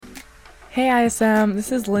Hey ISM, this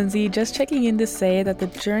is Lindsay, just checking in to say that the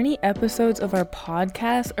Journey episodes of our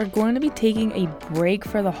podcast are going to be taking a break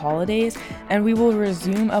for the holidays, and we will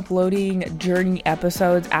resume uploading Journey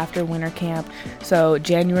episodes after winter camp. So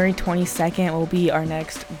January 22nd will be our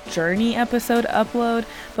next Journey episode upload,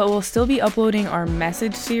 but we'll still be uploading our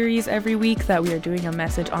message series every week that we are doing a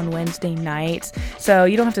message on Wednesday nights. So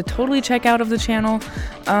you don't have to totally check out of the channel,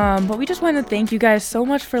 but we just want to thank you guys so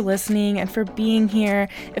much for listening and for being here.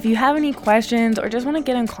 If you have any questions or just want to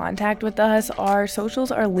get in contact with us, our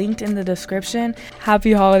socials are linked in the description.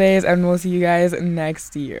 Happy holidays, and we'll see you guys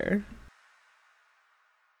next year.